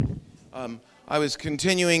I was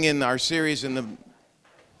continuing in our series in the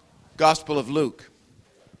Gospel of Luke.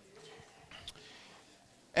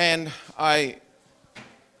 And I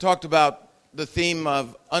talked about the theme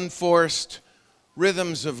of unforced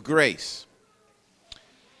rhythms of grace.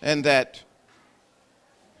 And that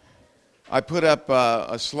I put up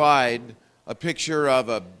a slide, a picture of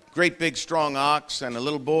a great big strong ox and a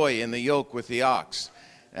little boy in the yoke with the ox.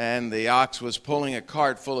 And the ox was pulling a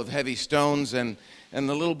cart full of heavy stones, and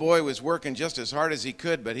the little boy was working just as hard as he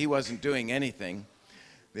could, but he wasn't doing anything.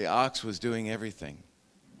 The ox was doing everything.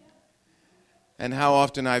 And how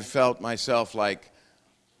often I've felt myself like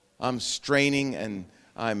I'm straining and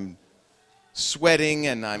I'm sweating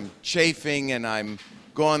and I'm chafing and I'm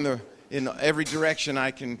going in every direction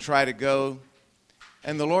I can try to go.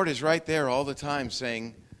 And the Lord is right there all the time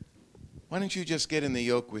saying, why don't you just get in the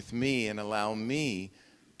yoke with me and allow me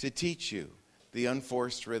to teach you the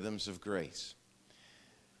unforced rhythms of grace.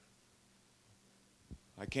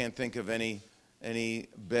 I can't think of any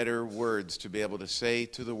better words to be able to say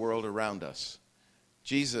to the world around us.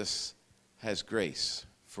 Jesus has grace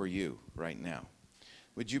for you right now.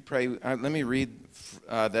 Would you pray? Let me read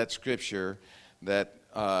that scripture that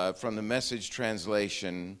from the Message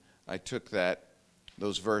translation. I took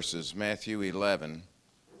those verses, Matthew 11,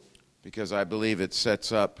 because I believe it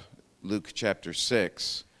sets up Luke chapter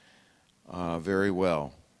 6 very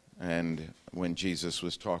well. And when Jesus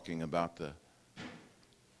was talking about the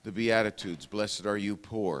Beatitudes, blessed are you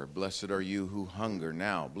poor, blessed are you who hunger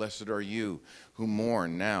now, blessed are you who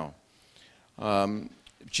mourn now.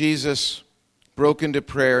 Jesus broke into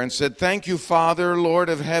prayer and said, thank you, Father, Lord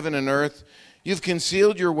of heaven and earth. You've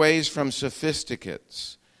concealed your ways from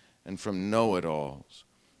sophisticates and from know-it-alls,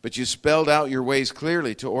 but you spelled out your ways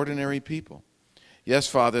clearly to ordinary people. Yes,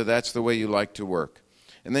 Father, that's the way you like to work.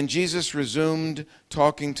 And then Jesus resumed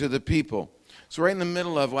talking to the people. So right in the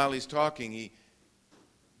middle of while he's talking, he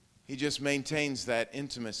just maintains that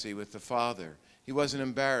intimacy with the Father. He wasn't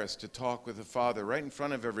embarrassed to talk with the Father right in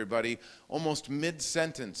front of everybody. Almost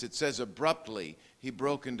mid-sentence, it says abruptly, he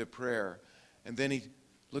broke into prayer. And then he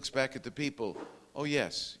looks back at the people. Oh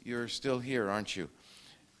yes, you're still here, aren't you?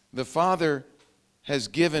 The Father has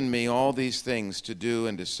given me all these things to do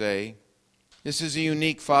and to say. This is a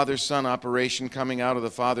unique Father-Son operation coming out of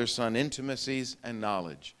the Father-Son intimacies and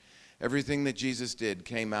knowledge. Everything that Jesus did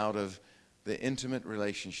came out of the intimate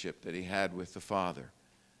relationship that he had with the Father.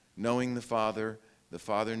 Knowing the Father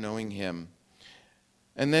knowing him.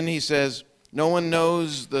 And then he says, no one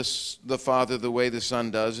knows the Father the way the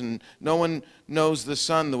Son does, and no one knows the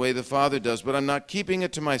Son the way the Father does, but I'm not keeping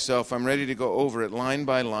it to myself. I'm ready to go over it line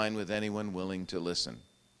by line with anyone willing to listen.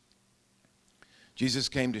 Jesus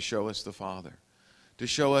came to show us the Father, to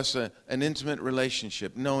show us an intimate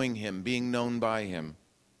relationship, knowing him, being known by him.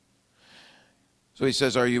 So he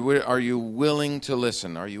says, are you willing to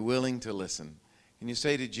listen? Are you willing to listen? Can you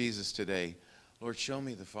say to Jesus today, Lord, show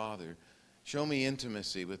me the Father. Show me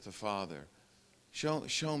intimacy with the Father.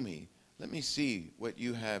 Show me. Let me see what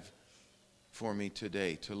you have for me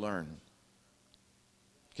today to learn.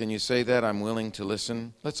 Can you say that? I'm willing to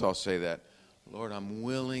listen. Let's all say that. Lord, I'm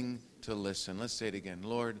willing to listen. Let's say it again.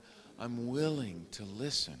 Lord, I'm willing to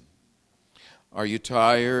listen. Are you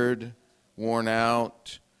tired, worn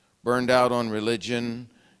out, burned out on religion?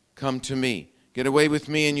 Come to me. Get away with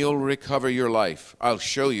me and you'll recover your life. I'll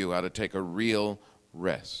show you how to take a real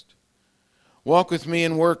rest. Walk with me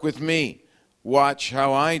and work with me. Watch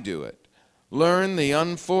how I do it. Learn the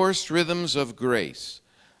unforced rhythms of grace.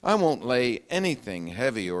 I won't lay anything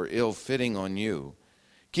heavy or ill-fitting on you.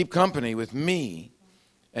 Keep company with me,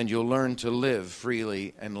 and you'll learn to live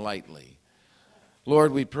freely and lightly.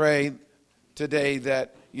 Lord, we pray today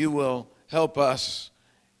that you will help us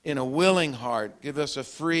in a willing heart. Give us a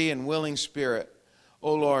free and willing spirit,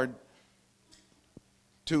 oh Lord,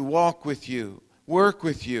 to walk with you, work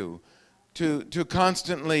with you, to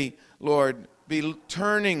constantly, Lord, be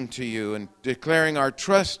turning to you and declaring our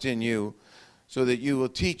trust in you so that you will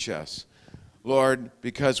teach us, Lord,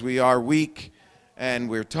 because we are weak and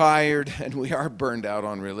we're tired and we are burned out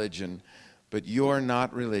on religion. But you're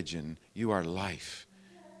not religion. You are life.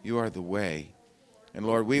 You are the way. And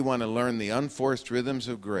Lord, we want to learn the unforced rhythms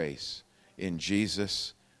of grace. In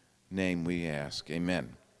Jesus' name we ask.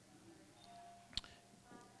 Amen.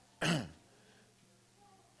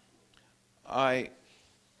 I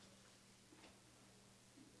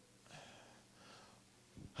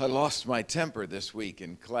lost my temper this week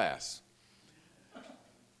in class.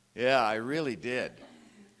 Yeah, I really did.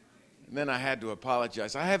 And then I had to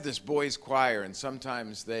apologize. I have this boys' choir, and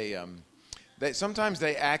sometimes they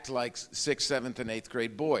act like 6th, 7th, and 8th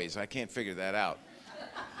grade boys. I can't figure that out.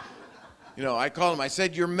 I call them, I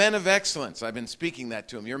said, you're men of excellence. I've been speaking that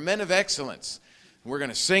to them. You're men of excellence. We're going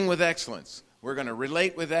to sing with excellence. We're going to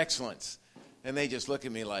relate with excellence. And they just look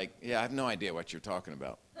at me like, yeah, I have no idea what you're talking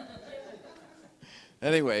about.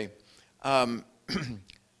 Anyway,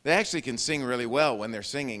 they actually can sing really well when they're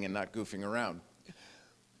singing and not goofing around.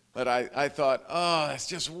 But I thought, that's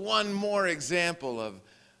just one more example of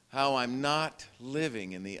how I'm not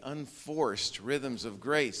living in the unforced rhythms of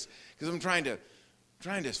grace. Because I'm trying to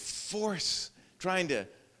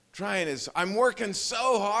I'm working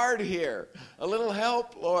so hard here. A little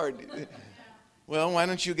help, Lord. Well, why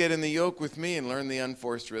don't you get in the yoke with me and learn the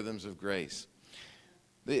unforced rhythms of grace?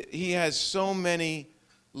 He has so many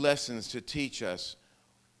lessons to teach us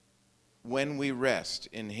when we rest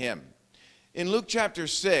in him. In Luke chapter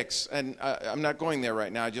 6, and I'm not going there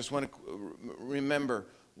right now, I just want to remember,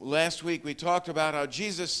 last week we talked about how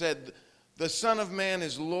Jesus said, the Son of Man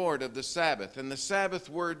is Lord of the Sabbath, and the Sabbath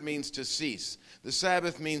word means to cease. The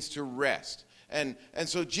Sabbath means to rest. And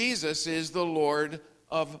so Jesus is the Lord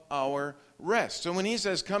of our rest. So when he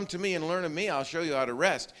says, come to me and learn of me, I'll show you how to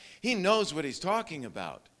rest, he knows what he's talking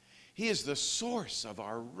about. He is the source of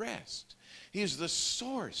our rest. He is the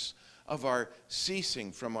source of our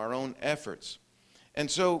ceasing from our own efforts. And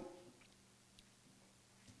so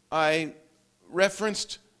I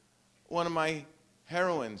referenced one of my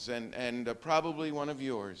heroines and probably one of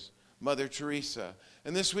yours, Mother Teresa.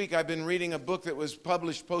 And this week I've been reading a book that was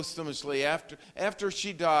published posthumously after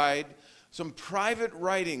she died, some private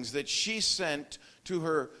writings that she sent to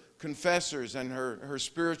her confessors and her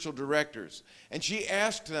spiritual directors. And she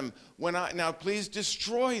asked them, now please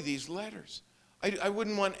destroy these letters. I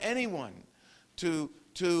wouldn't want anyone to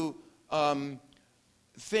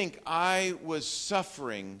think I was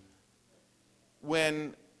suffering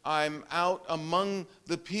when I'm out among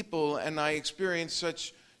the people and I experience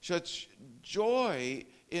such joy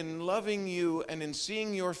in loving you and in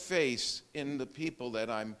seeing your face in the people that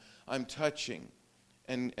I'm touching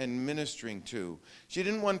and ministering to. She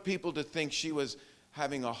didn't want people to think she was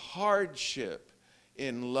having a hardship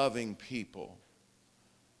in loving people,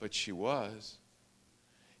 but she was.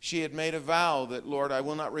 She had made a vow that, Lord, I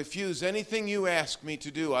will not refuse anything you ask me to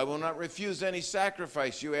do. I will not refuse any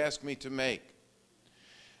sacrifice you ask me to make.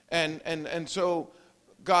 And so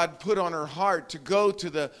God put on her heart to go to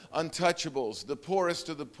the untouchables, the poorest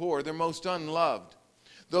of the poor, the most unloved,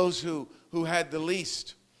 those who had the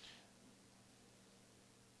least.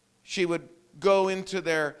 She would go into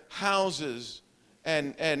their houses,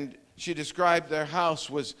 and she described their house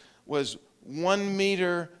was 1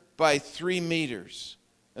 meter by 3 meters.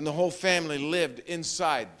 And the whole family lived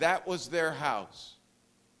inside. That was their house.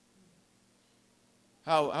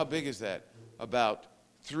 How big is that? About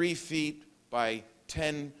 3 feet by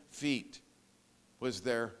 10 feet was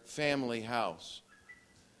their family house.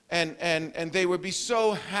 And they would be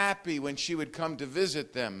so happy when she would come to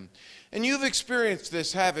visit them. And you've experienced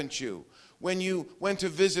this, haven't you? When you went to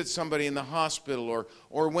visit somebody in the hospital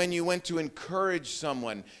or when you went to encourage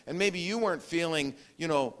someone and maybe you weren't feeling,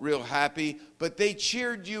 real happy, but they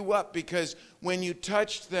cheered you up because when you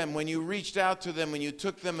touched them, when you reached out to them, when you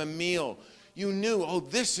took them a meal, you knew,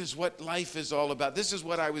 this is what life is all about. This is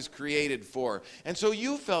what I was created for. And so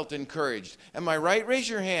you felt encouraged. Am I right? Raise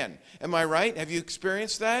your hand. Am I right? Have you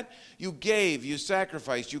experienced that? You gave, you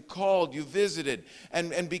sacrificed, you called, you visited.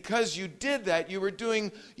 And because you did that, you were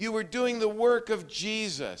doing the work of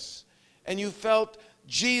Jesus. And you felt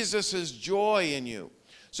Jesus' joy in you.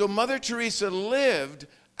 So Mother Teresa lived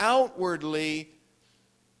outwardly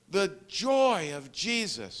the joy of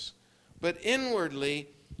Jesus, but inwardly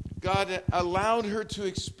God allowed her to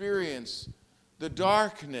experience the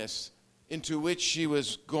darkness into which she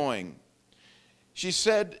was going. She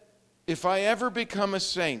said, if I ever become a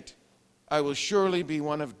saint, I will surely be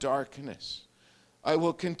one of darkness. I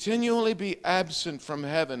will continually be absent from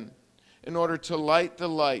heaven in order to light the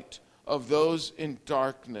light of those in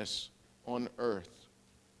darkness on earth.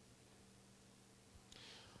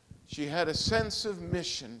 She had a sense of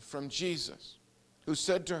mission from Jesus, who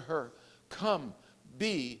said to her, come,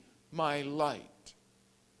 be my light.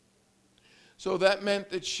 So that meant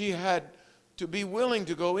that she had to be willing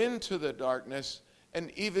to go into the darkness and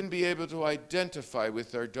even be able to identify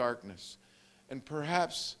with their darkness. And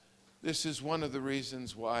perhaps this is one of the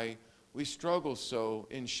reasons why we struggle so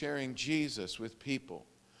in sharing Jesus with people,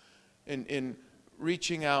 in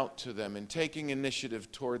reaching out to them and taking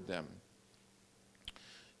initiative toward them.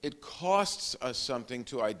 It costs us something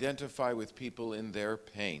to identify with people in their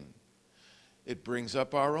pain. It brings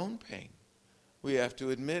up our own pain. We have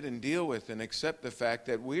to admit and deal with and accept the fact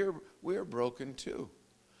that we're broken too.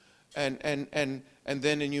 And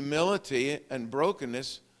then in humility and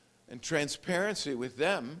brokenness, and transparency with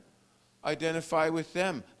them. Identify with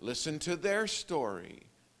them. Listen to their story.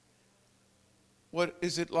 What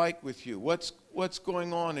is it like with you? What's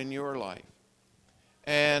going on in your life?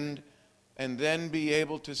 And then be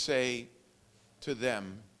able to say to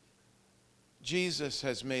them, Jesus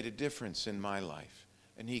has made a difference in my life,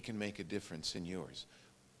 and he can make a difference in yours.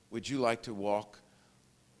 Would you like to walk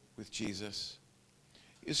with Jesus?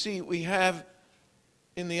 You see, we have,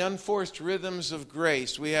 in the Unforced Rhythms of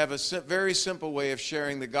Grace, we have a very simple way of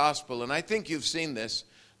sharing the gospel, and I think you've seen this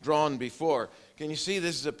drawn before. Can you see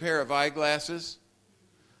this is a pair of eyeglasses?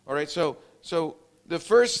 All right, so the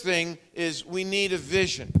first thing is we need a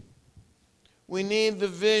vision. We need the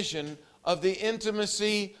vision of the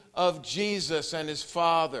intimacy of Jesus and his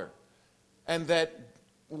Father, and that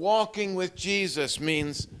walking with Jesus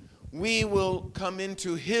means we will come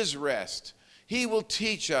into his rest. He will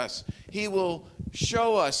teach us. He will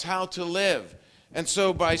show us how to live. And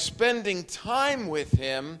so by spending time with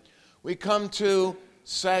him, we come to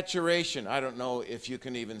saturation. I don't know if you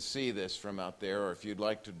can even see this from out there, or if you'd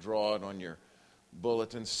like to draw it on your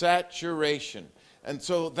bulletin. Saturation. And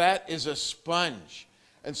so that is a sponge.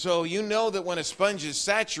 And so you know that when a sponge is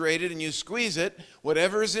saturated and you squeeze it,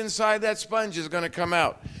 whatever is inside that sponge is going to come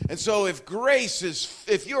out. And so if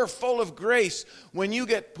you're full of grace, when you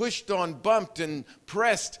get pushed on, bumped, and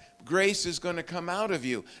pressed, grace is going to come out of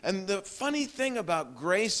you. And the funny thing about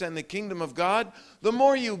grace and the kingdom of God, the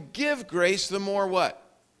more you give grace, the more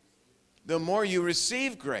what? The more you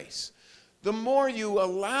receive grace. The more you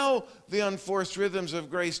allow the unforced rhythms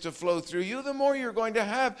of grace to flow through you, the more you're going to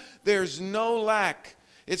have. There's no lack.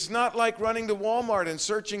 It's not like running to Walmart and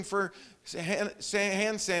searching for hand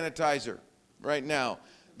sanitizer right now.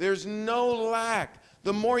 There's no lack.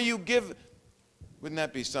 The more you give, wouldn't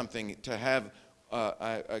that be something to have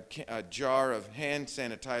a jar of hand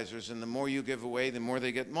sanitizers, and the more you give away, the more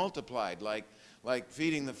they get multiplied, like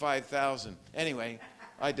feeding the 5,000. Anyway,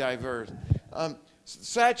 I divert.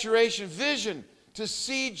 Saturation, vision, to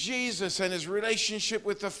see Jesus and his relationship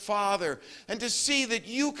with the Father, and to see that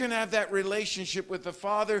you can have that relationship with the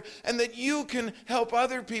Father, and that you can help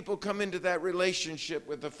other people come into that relationship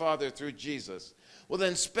with the Father through Jesus. Well,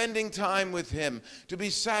 then spending time with him, to be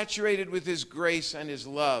saturated with his grace and his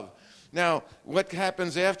love. Now, what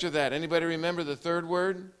happens after that? Anybody remember the third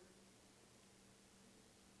word?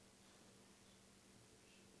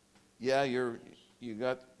 Yeah,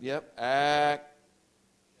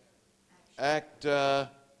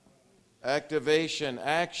 activation,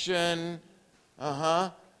 action,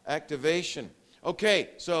 activation. Okay,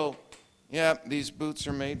 so, these boots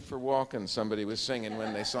are made for walking, somebody was singing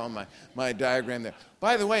when they saw my diagram there.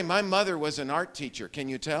 By the way, my mother was an art teacher, can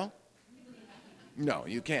you tell? No,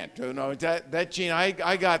 you can't. No, that gene,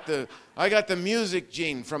 I got the music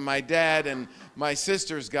gene from my dad, and my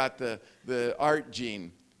sister's got the art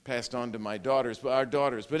gene passed on to our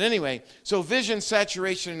daughters. But anyway, so vision,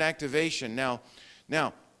 saturation, and activation. Now,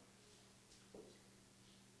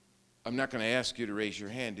 I'm not going to ask you to raise your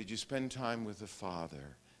hand. Did you spend time with the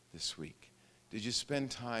Father this week? Did you spend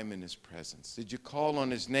time in his presence? Did you call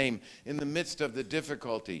on his name in the midst of the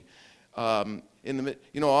difficulty?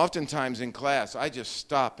 Oftentimes in class, I just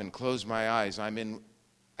stop and close my eyes. I'm in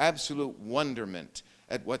absolute wonderment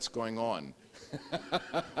at what's going on.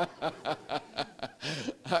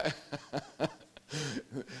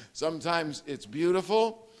 Sometimes it's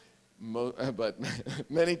beautiful, but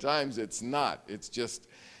many times it's not.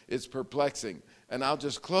 It's perplexing. And I'll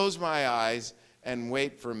just close my eyes and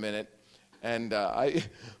wait for a minute. And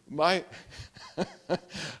my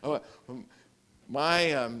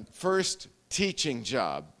first teaching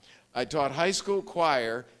job, I taught high school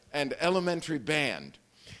choir and elementary band.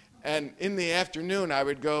 And in the afternoon, I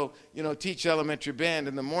would go, teach elementary band.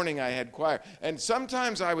 In the morning, I had choir. And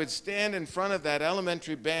sometimes I would stand in front of that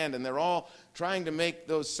elementary band, and they're all trying to make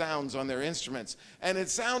those sounds on their instruments. And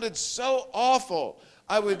it sounded so awful.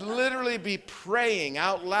 I would literally be praying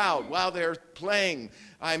out loud while they're playing.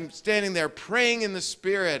 I'm standing there praying in the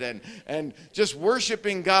Spirit and just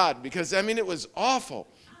worshiping God because, it was awful.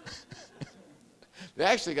 They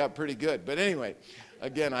actually got pretty good. But anyway,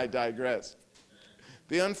 again, I digress.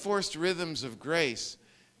 The unforced rhythms of grace,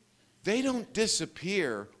 they don't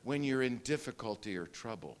disappear when you're in difficulty or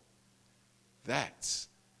trouble. That's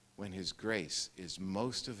when his grace is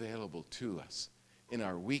most available to us. In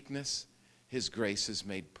our weakness, his grace is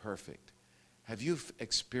made perfect. Have you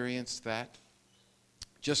experienced that?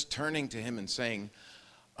 Just turning to him and saying,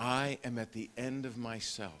 I am at the end of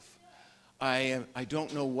myself. I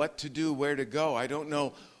don't know what to do, where to go. I don't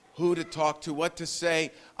know who to talk to, what to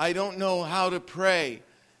say. I don't know how to pray.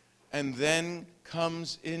 And then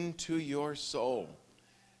comes into your soul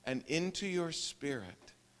and into your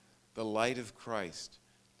spirit the light of Christ,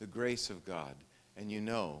 the grace of God, and you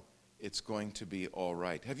know it's going to be all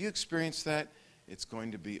right. Have you experienced that? It's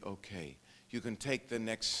going to be okay. You can take the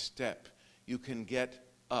next step. You can get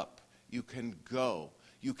up. You can go.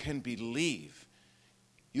 You can believe.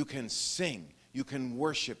 You can sing. You can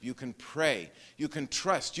worship. You can pray. You can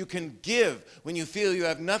trust. You can give when you feel you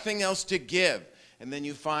have nothing else to give. And then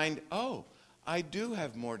you find, oh, I do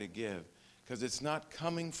have more to give because it's not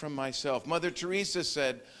coming from myself. Mother Teresa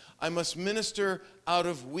said, I must minister out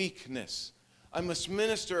of weakness. I must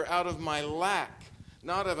minister out of my lack,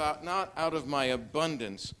 not out of my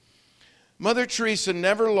abundance. Mother Teresa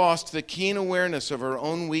never lost the keen awareness of her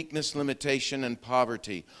own weakness, limitation, and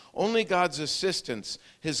poverty. Only God's assistance,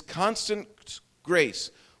 His constant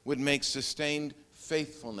grace, would make sustained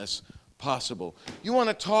faithfulness possible. You want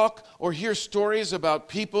to talk or hear stories about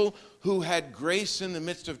people who had grace in the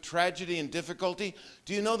midst of tragedy and difficulty?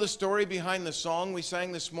 Do you know the story behind the song we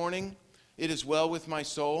sang this morning, It Is Well With My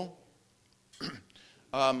Soul?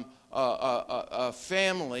 A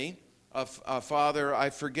family, a father, I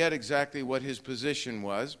forget exactly what his position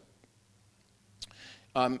was,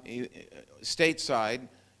 stateside,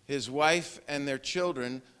 his wife and their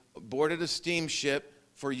children boarded a steamship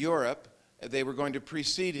for Europe. They were going to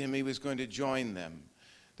precede him. He was going to join them.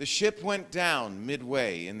 The ship went down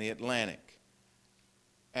midway in the Atlantic.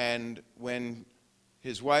 And when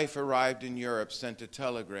his wife arrived in Europe, sent a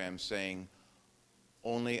telegram saying,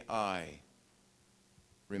 only I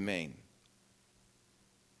remain.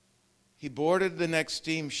 He boarded the next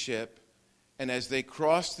steamship, and as they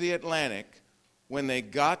crossed the Atlantic, when they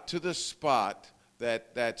got to the spot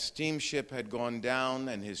that steamship had gone down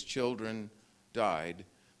and his children died,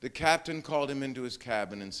 the captain called him into his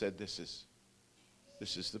cabin and said, this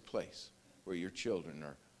is the place where your children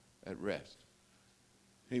are at rest.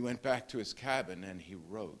 He went back to his cabin and he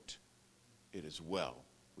wrote, it is well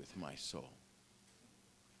with my soul.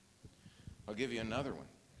 I'll give you another one.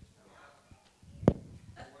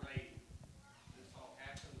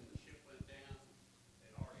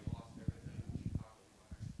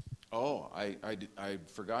 Oh, I'd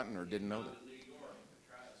forgotten or didn't know that.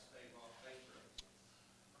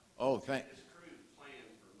 Oh,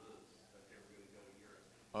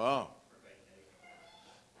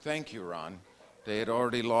 thank you, Ron. They had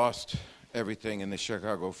already lost everything in the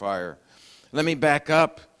Chicago fire. Let me back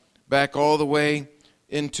all the way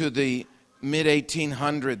into the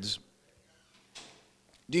mid-1800s.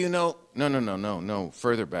 Do you know? No,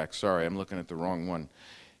 further back. Sorry, I'm looking at the wrong one.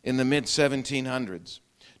 In the mid-1700s.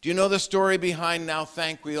 Do you know the story behind Now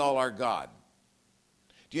Thank We All Our God?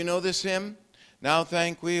 Do you know this hymn? Now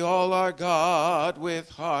thank we all our God with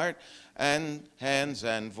heart and hands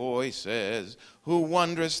and voices, who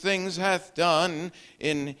wondrous things hath done,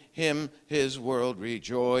 in him his world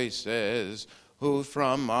rejoices, who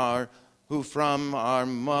from our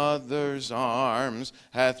mother's arms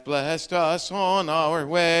hath blessed us on our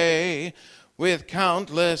way, with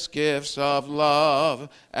countless gifts of love,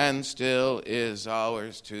 and still is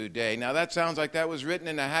ours today. Now that sounds like that was written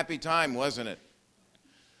in a happy time, wasn't it?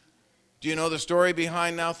 Do you know the story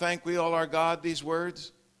behind Now Thank We All Our God, these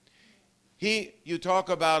words? You talk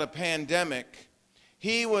about a pandemic.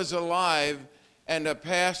 He was alive and a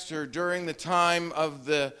pastor during the time of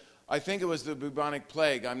I think it was the bubonic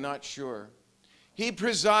plague, I'm not sure. He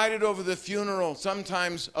presided over the funeral,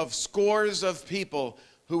 sometimes of scores of people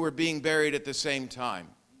who were being buried at the same time.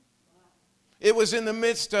 It was in the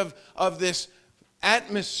midst of this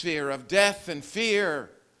atmosphere of death and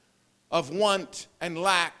fear, of want and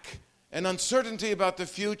lack and uncertainty about the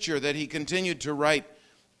future that he continued to write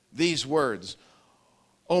these words.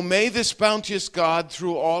 Oh, may this bounteous God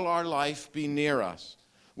through all our life be near us,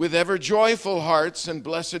 with ever joyful hearts and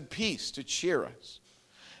blessed peace to cheer us,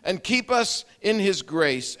 and keep us in his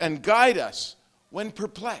grace, and guide us when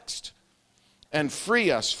perplexed, and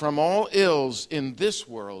free us from all ills in this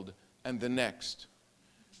world and the next.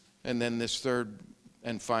 And then this third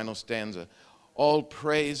and final stanza. All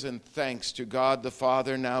praise and thanks to God the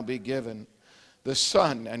Father now be given, the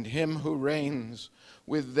Son and him who reigns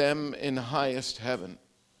with them in highest heaven.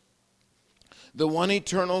 The one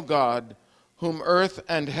eternal God, whom earth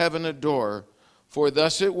and heaven adore, for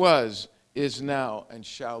thus it was, is now, and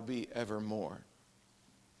shall be evermore.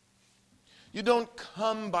 You don't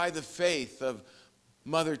come by the faith of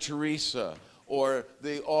Mother Teresa or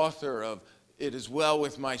the author of It Is Well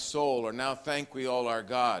With My Soul or Now Thank We All Our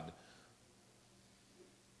God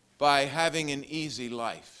by having an easy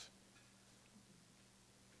life,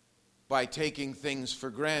 by taking things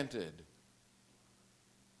for granted,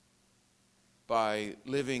 by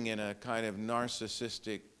living in a kind of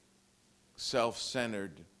narcissistic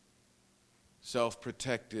self-centered,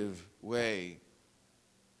 self-protective way.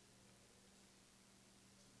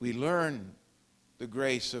 We learn the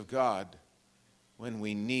grace of God when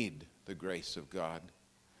we need the grace of God.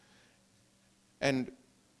 And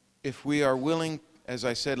if we are willing, as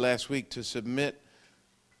I said last week, to submit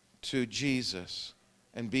to Jesus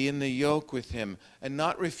and be in the yoke with him and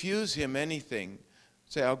not refuse him anything,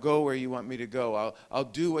 say, I'll go where you want me to go. I'll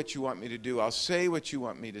do what you want me to do. I'll say what you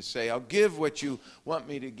want me to say. I'll give what you want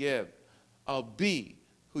me to give. I'll be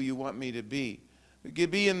who you want me to be. We can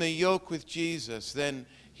be in the yoke with Jesus, then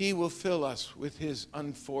he will fill us with his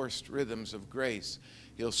unforced rhythms of grace.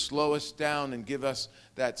 He'll slow us down and give us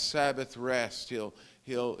that Sabbath rest.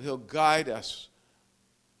 He'll guide us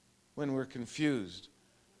when we're confused.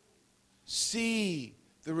 See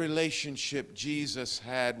the relationship Jesus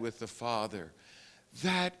had with the Father.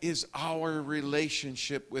 That is our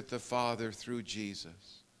relationship with the Father through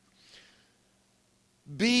Jesus.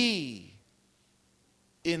 Be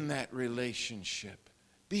in that relationship.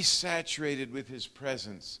 Be saturated with his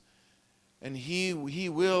presence, and he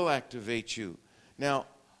will activate you. Now,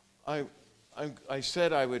 I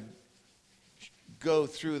said I would go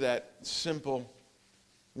through that simple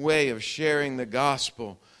way of sharing the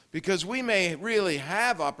gospel, because we may really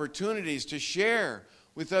have opportunities to share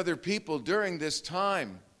with other people during this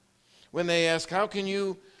time when they ask, how can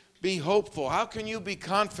you be hopeful? How can you be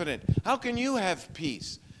confident? How can you have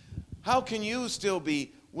peace? How can you still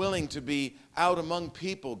be willing to be out among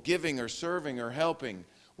people, giving or serving or helping?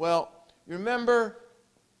 Well, remember,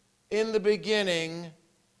 in the beginning,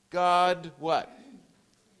 God what?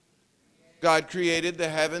 God created the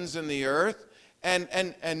heavens and the earth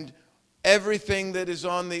and everything that is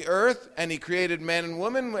on the earth, and he created man and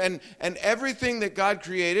woman, and everything that God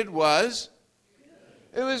created was?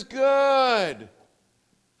 It was good.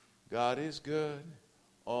 God is good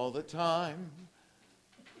all the time.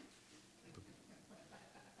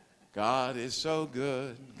 God is so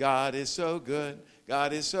good. God is so good.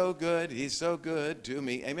 God is so good. He's so good to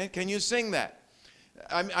me. Amen. Can you sing that?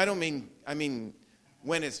 I mean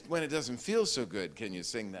when it doesn't feel so good, can you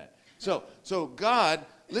sing that? So God,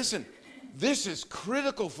 listen, this is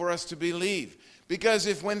critical for us to believe. Because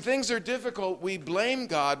if when things are difficult, we blame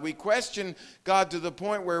God, we question God to the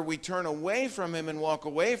point where we turn away from him and walk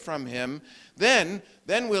away from him, then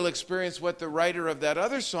we'll experience what the writer of that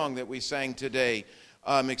other song that we sang today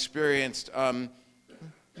experienced. What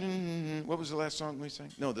was the last song we sang?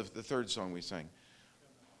 No, the third song we sang.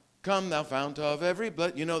 Come thou fount of every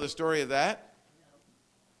blood. You know the story of that?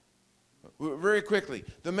 Very quickly.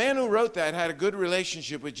 The man who wrote that had a good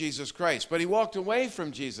relationship with Jesus Christ, but he walked away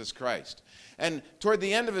from Jesus Christ. And toward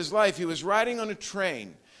the end of his life, he was riding on a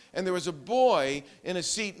train, and there was a boy in a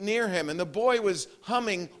seat near him, and the boy was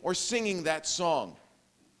humming or singing that song.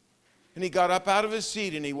 And he got up out of his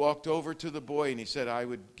seat and he walked over to the boy and he said, I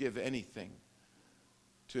would give anything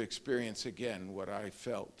to experience again what I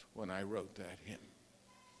felt when I wrote that hymn.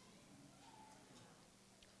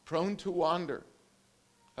 Prone to wander.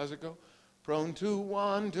 How's it go? Prone to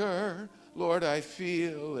wander, Lord, I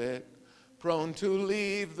feel it. Prone to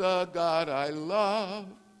leave the God I love.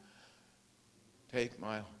 Take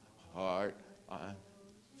my heart,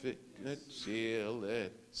 seal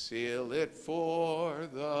it for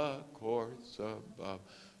the courts above.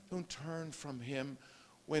 Don't turn from him.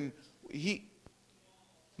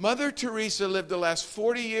 Mother Teresa lived the last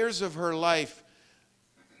 40 years of her life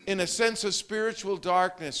in a sense of spiritual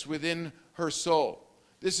darkness within her soul.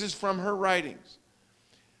 This is from her writings.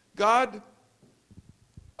 God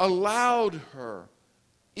allowed her,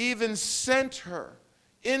 even sent her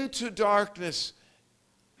into darkness,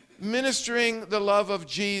 ministering the love of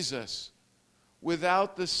Jesus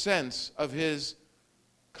without the sense of his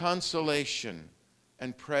consolation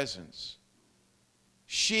and presence.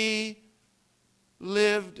 She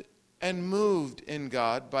lived and moved in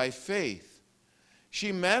God by faith.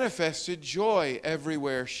 She manifested joy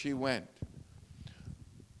everywhere she went.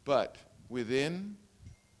 But within,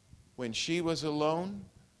 when she was alone,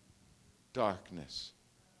 darkness.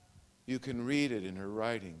 You can read it in her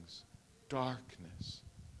writings. Darkness.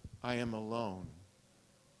 I am alone.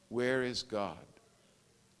 Where is God?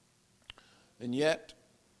 And yet,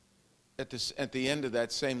 at the end of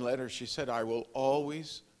that same letter, she said, I will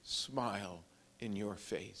always smile in your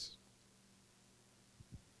face.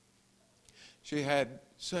 She had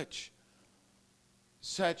such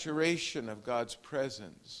saturation of God's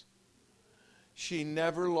presence. She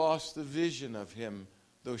never lost the vision of him,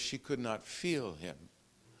 though she could not feel him.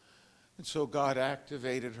 And so God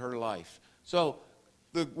activated her life. So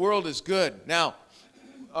the world is good. Now,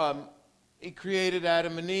 he created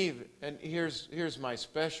Adam and Eve, and here's my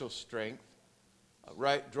special strength.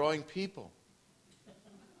 right, drawing people.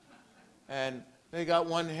 And they got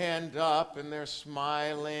one hand up, and they're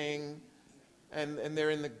smiling, and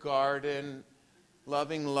they're in the garden,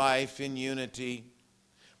 loving life in unity.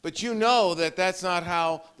 But you know that that's not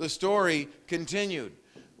how the story continued.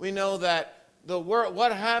 We know that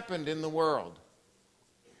what happened in the world?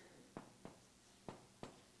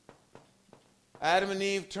 Adam and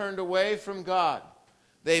Eve turned away from God.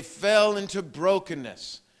 They fell into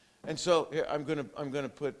brokenness. And so here, I'm going to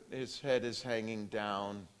put his head is hanging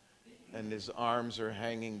down and his arms are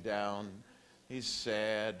hanging down. He's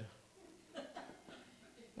sad.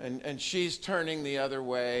 And she's turning the other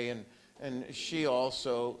way, and she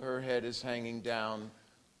also, her head is hanging down.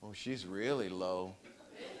 Oh, she's really low.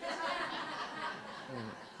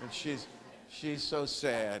 And she's so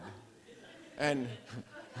sad. And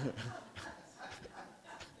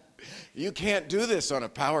you can't do this on a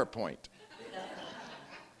PowerPoint.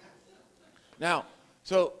 Now,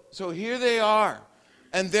 so here they are,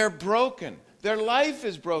 and they're broken. Their life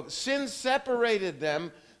is broken. Sin separated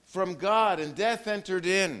them from God, and death entered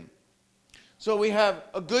in. So we have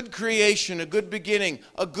a good creation, a good beginning,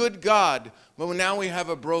 a good God, but now we have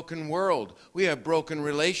a broken world. We have broken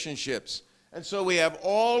relationships. And so we have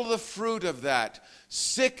all the fruit of that,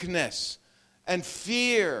 sickness and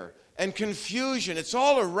fear and confusion. It's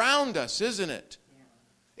all around us, isn't it? Yeah.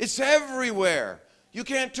 It's everywhere. You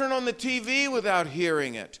can't turn on the TV without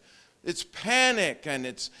hearing it. It's panic, and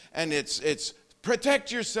it's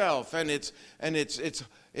protect yourself, and it's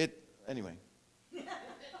anyway.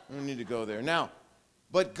 I don't need to go there now.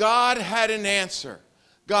 But God had an answer.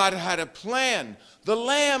 God had a plan. The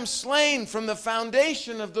Lamb slain from the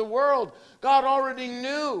foundation of the world. God already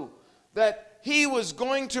knew that He was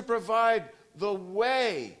going to provide the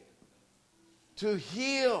way to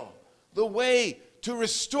heal, the way to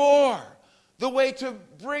restore, the way to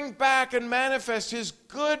bring back and manifest His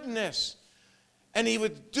goodness. And He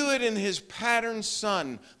would do it in His patterned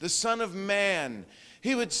Son, the Son of Man.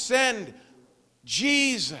 He would send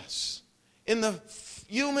Jesus in the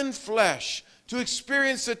human flesh to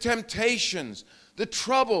experience the temptations, the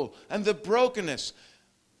trouble, and the brokenness.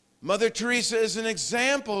 Mother Teresa is an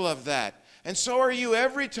example of that. And so are you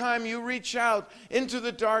every time you reach out into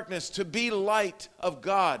the darkness to be light of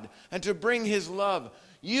God and to bring His love.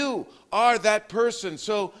 You are that person.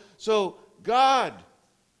 So God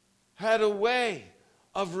had a way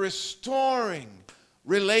of restoring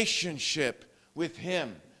relationship with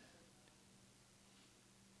Him.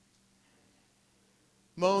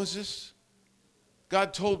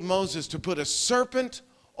 God told Moses to put a serpent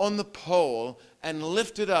on the pole and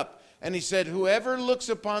lift it up. And He said, whoever looks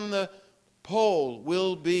upon the pole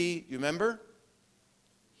will be, you remember?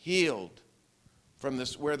 Healed from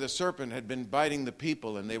this, where the serpent had been biting the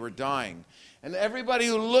people and they were dying. And everybody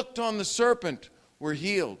who looked on the serpent were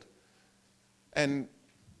healed. And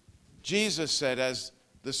Jesus said, as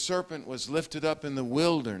the serpent was lifted up in the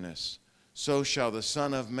wilderness, so shall the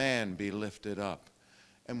Son of Man be lifted up.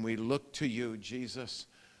 And we look to you, Jesus.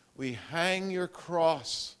 We hang your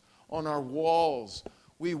cross on our walls.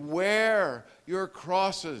 We wear your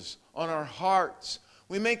crosses on our hearts.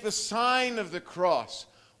 We make the sign of the cross.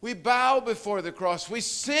 We bow before the cross. We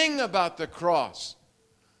sing about the cross.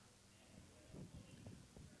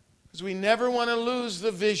 Because we never want to lose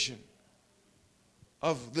the vision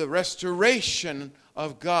of the restoration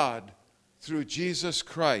of God through Jesus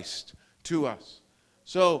Christ to us.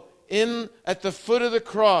 So, at the foot of the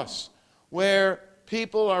cross, where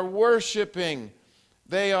people are worshiping,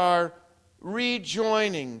 they are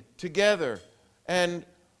rejoining together, and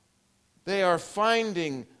they are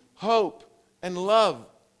finding hope and love,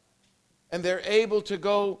 and they're able to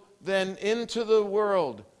go then into the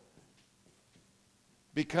world,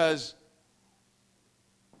 because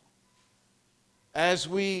as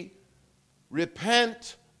we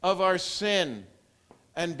repent of our sin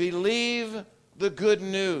and believe the good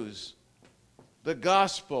news, the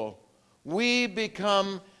gospel, we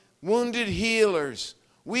become wounded healers.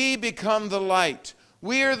 We become the light.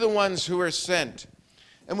 We are the ones who are sent.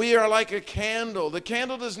 And we are like a candle. The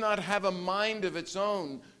candle does not have a mind of its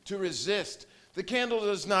own to resist. The candle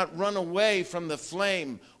does not run away from the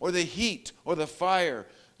flame or the heat or the fire.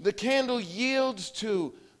 The candle yields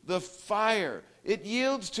to the fire. It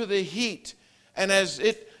yields to the heat. And as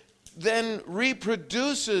it then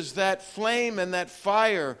reproduces that flame and that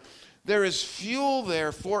fire, there is fuel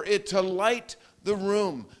there for it to light the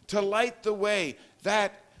room, to light the way.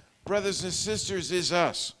 That, brothers and sisters, is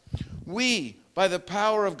us. We, by the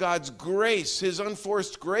power of God's grace, His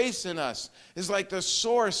unforced grace in us, is like the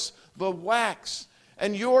source, the wax,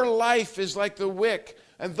 and your life is like the wick.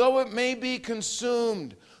 And though it may be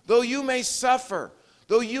consumed, though you may suffer,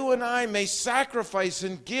 Though you and I may sacrifice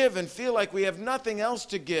and give and feel like we have nothing else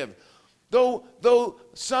to give, though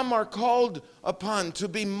some are called upon to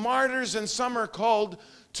be martyrs and some are called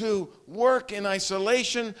to work in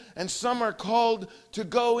isolation and some are called to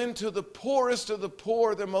go into the poorest of the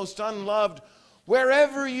poor, the most unloved,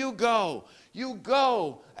 wherever you go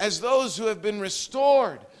as those who have been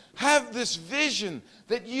restored. Have this vision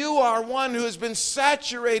that you are one who has been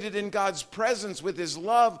saturated in God's presence with His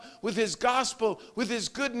love, with His gospel, with His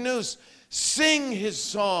good news. Sing His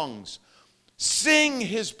songs. Sing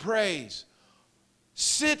His praise.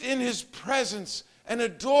 Sit in His presence and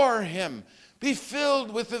adore Him. Be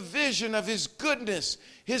filled with the vision of His goodness,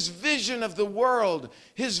 His vision of the world,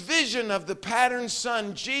 His vision of the patterned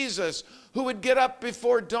Son, Jesus, who would get up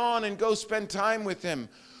before dawn and go spend time with Him,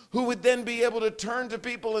 who would then be able to turn to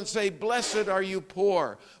people and say, blessed are you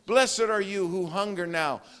poor. Blessed are you who hunger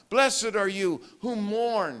now. Blessed are you who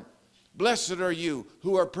mourn. Blessed are you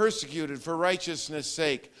who are persecuted for righteousness'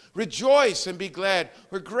 sake. Rejoice and be glad,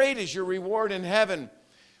 for great is your reward in heaven.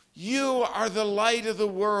 You are the light of the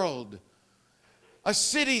world. A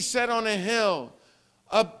city set on a hill,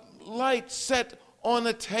 a light set on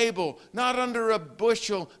a table, not under a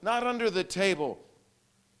bushel, not under the table.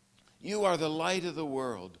 You are the light of the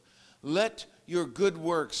world. Let your good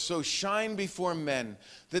works so shine before men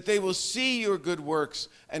that they will see your good works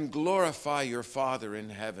and glorify your Father in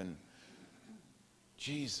heaven.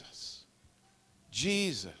 Jesus,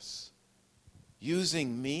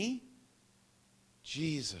 using me,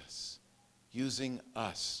 Jesus using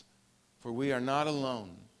us. For we are not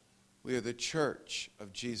alone. We are the church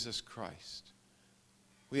of Jesus Christ.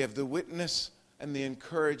 We have the witness and the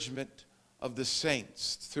encouragement of the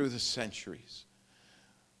saints through the centuries.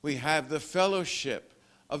 We have the fellowship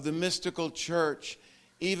of the mystical church,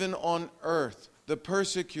 even on earth, the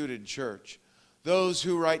persecuted church, those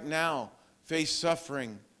who right now face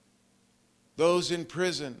suffering, those in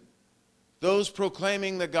prison, those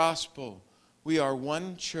proclaiming the gospel. We are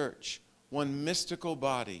one church, one mystical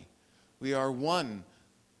body. We are one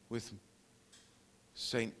with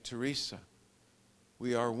Saint Teresa.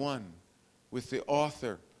 We are one with the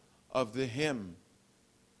author of the hymn,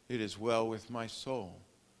 It Is Well With My Soul.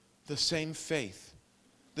 The same faith,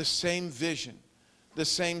 the same vision, the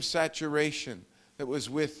same saturation that was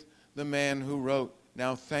with the man who wrote,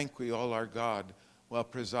 Now Thank We All Our God, while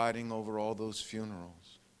presiding over all those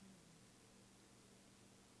funerals.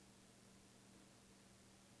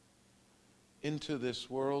 Into this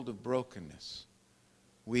world of brokenness,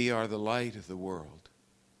 we are the light of the world.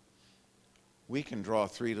 We can draw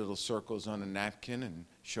 3 little circles on a napkin and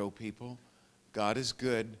show people God is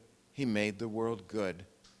good. He made the world good.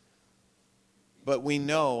 But we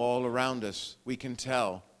know all around us, we can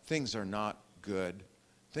tell things are not good.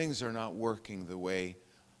 Things are not working the way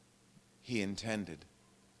He intended.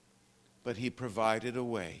 But He provided a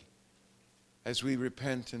way. As we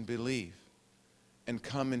repent and believe and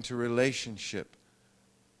come into relationship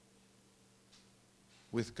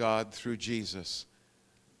with God through Jesus,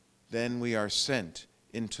 then we are sent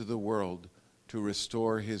into the world to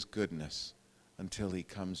restore His goodness until He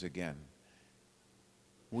comes again.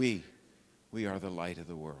 We are the light of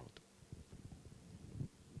the world.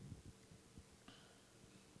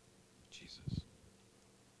 Jesus.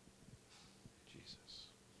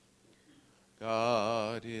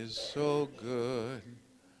 God is so good.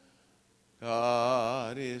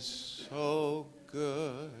 God is so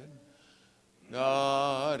good.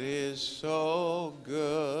 God is so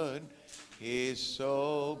good. He's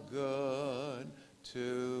so good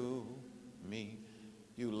to me.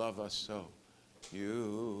 You love us so.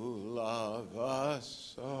 You love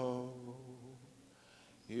us so.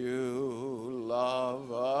 You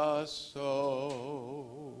love us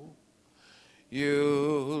so. You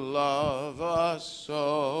love us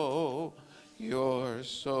so. You're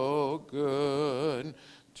so good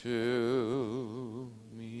to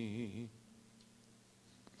me.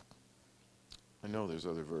 I know there's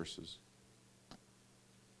other verses.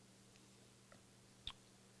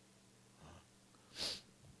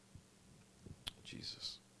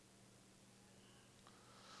 Jesus.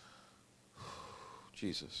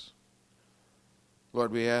 Jesus.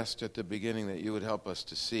 Lord, we asked at the beginning that you would help us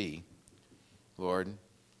to see, Lord,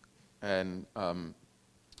 and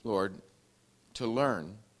Lord, to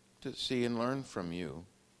learn, to see and learn from you,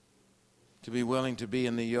 to be willing to be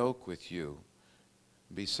in the yoke with you,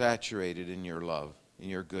 be saturated in your love, in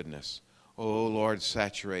your goodness. Oh, Lord,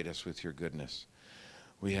 saturate us with your goodness.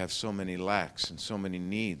 We have so many lacks and so many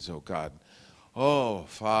needs, oh God. Oh,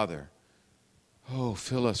 Father, oh,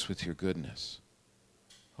 fill us with your goodness.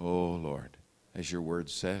 Oh, Lord, as your word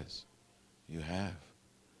says, you have.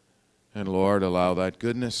 And Lord, allow that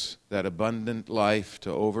goodness, that abundant life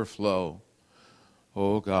to overflow.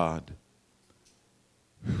 Oh God,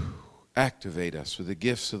 activate us with the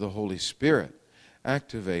gifts of the Holy Spirit.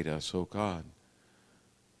 Activate us, oh God.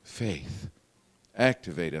 Faith.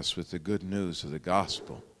 Activate us with the good news of the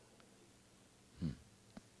gospel.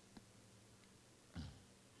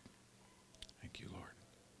 Thank you, Lord.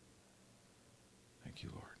 Thank you,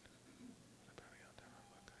 Lord.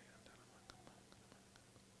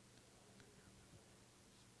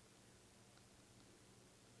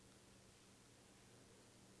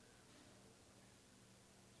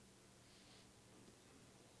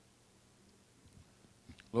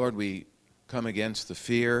 Lord, we come against the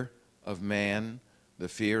fear of man, the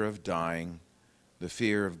fear of dying, the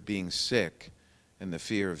fear of being sick, and the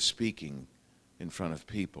fear of speaking in front of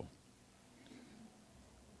people.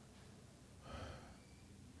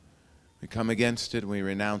 We come against it and we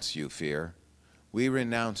renounce you, fear. We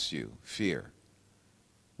renounce you, fear.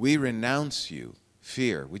 We renounce you,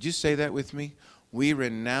 fear. Would you say that with me? We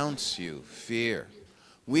renounce you, fear.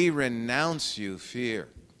 We renounce you, fear.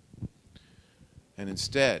 And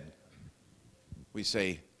instead, we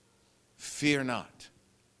say, fear not,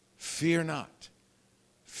 fear not,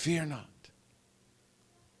 fear not.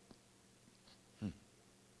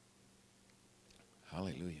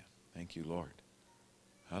 Hallelujah. Thank you, Lord.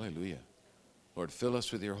 Hallelujah. Lord, fill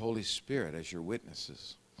us with your Holy Spirit as your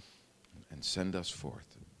witnesses and send us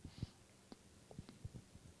forth.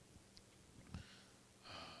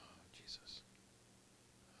 Jesus.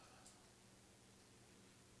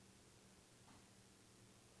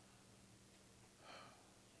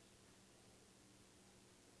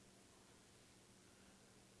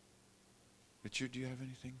 Richard, do you have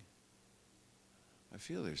anything? I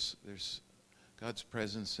feel there's God's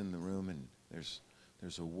presence in the room, and there's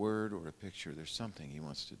a word or a picture. There's something he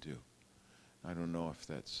wants to do. I don't know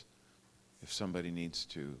if somebody needs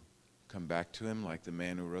to come back to him, like the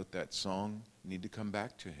man who wrote that song. You need to come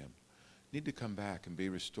back to him. You need to come back and be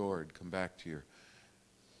restored. Come back to your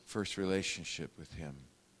first relationship with him.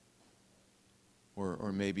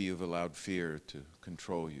 Or maybe you've allowed fear to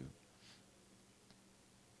control you.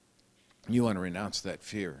 You want to renounce that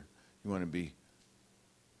fear. You want to be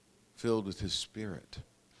filled with his Spirit.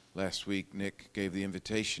 Last week, Nick gave the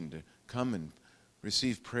invitation to come and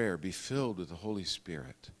receive prayer. Be filled with the Holy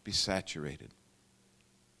Spirit. Be saturated.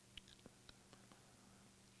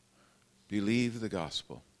 Believe the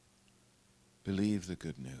gospel. Believe the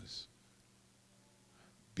good news.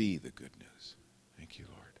 Be the good news. Thank you,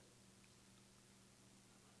 Lord.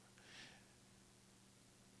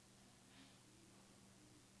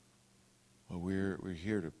 Well, we're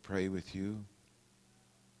here to pray with you,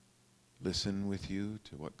 listen with you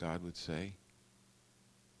to what God would say.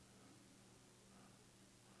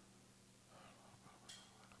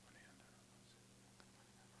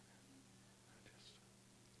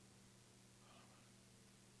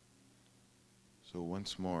 So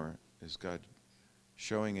once more, is God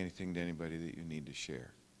showing anything to anybody that you need to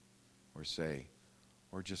share or say,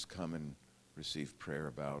 or just come and receive prayer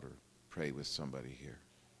about or pray with somebody here?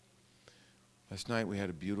 Last night we had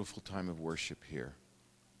a beautiful time of worship here.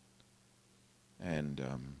 And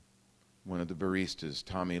one of the baristas,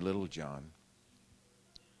 Tommy Littlejohn,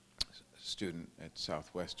 a student at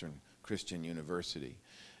Southwestern Christian University,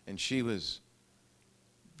 and she was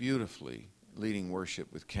beautifully leading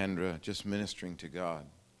worship with Kendra, just ministering to God.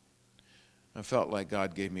 I felt like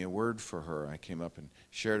God gave me a word for her. I came up and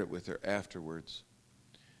shared it with her afterwards,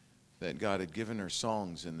 that God had given her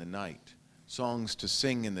songs in the night, songs to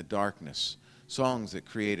sing in the darkness, songs that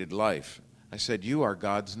created life. I said, you are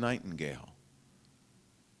God's nightingale.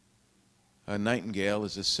 A nightingale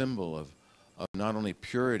is a symbol of not only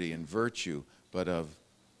purity and virtue, but of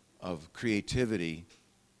creativity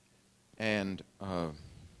and of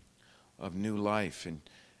new life. And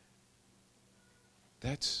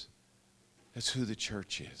that's who the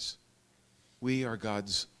church is. We are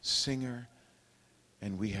God's singer,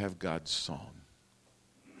 and we have God's song.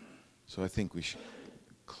 So I think we should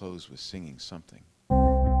close with singing something.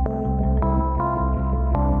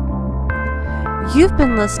 You've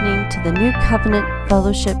been listening to the New Covenant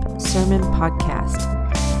Fellowship Sermon Podcast.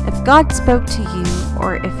 If God spoke to you,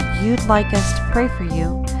 or if you'd like us to pray for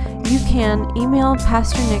you, you can email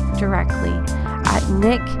Pastor Nick directly at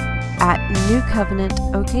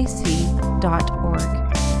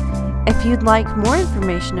nick@newcovenantokc.org. If you'd like more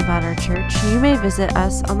information about our church, you may visit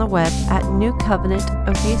us on the web at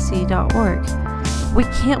newcovenantokc.org. We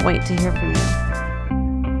can't wait to hear from you.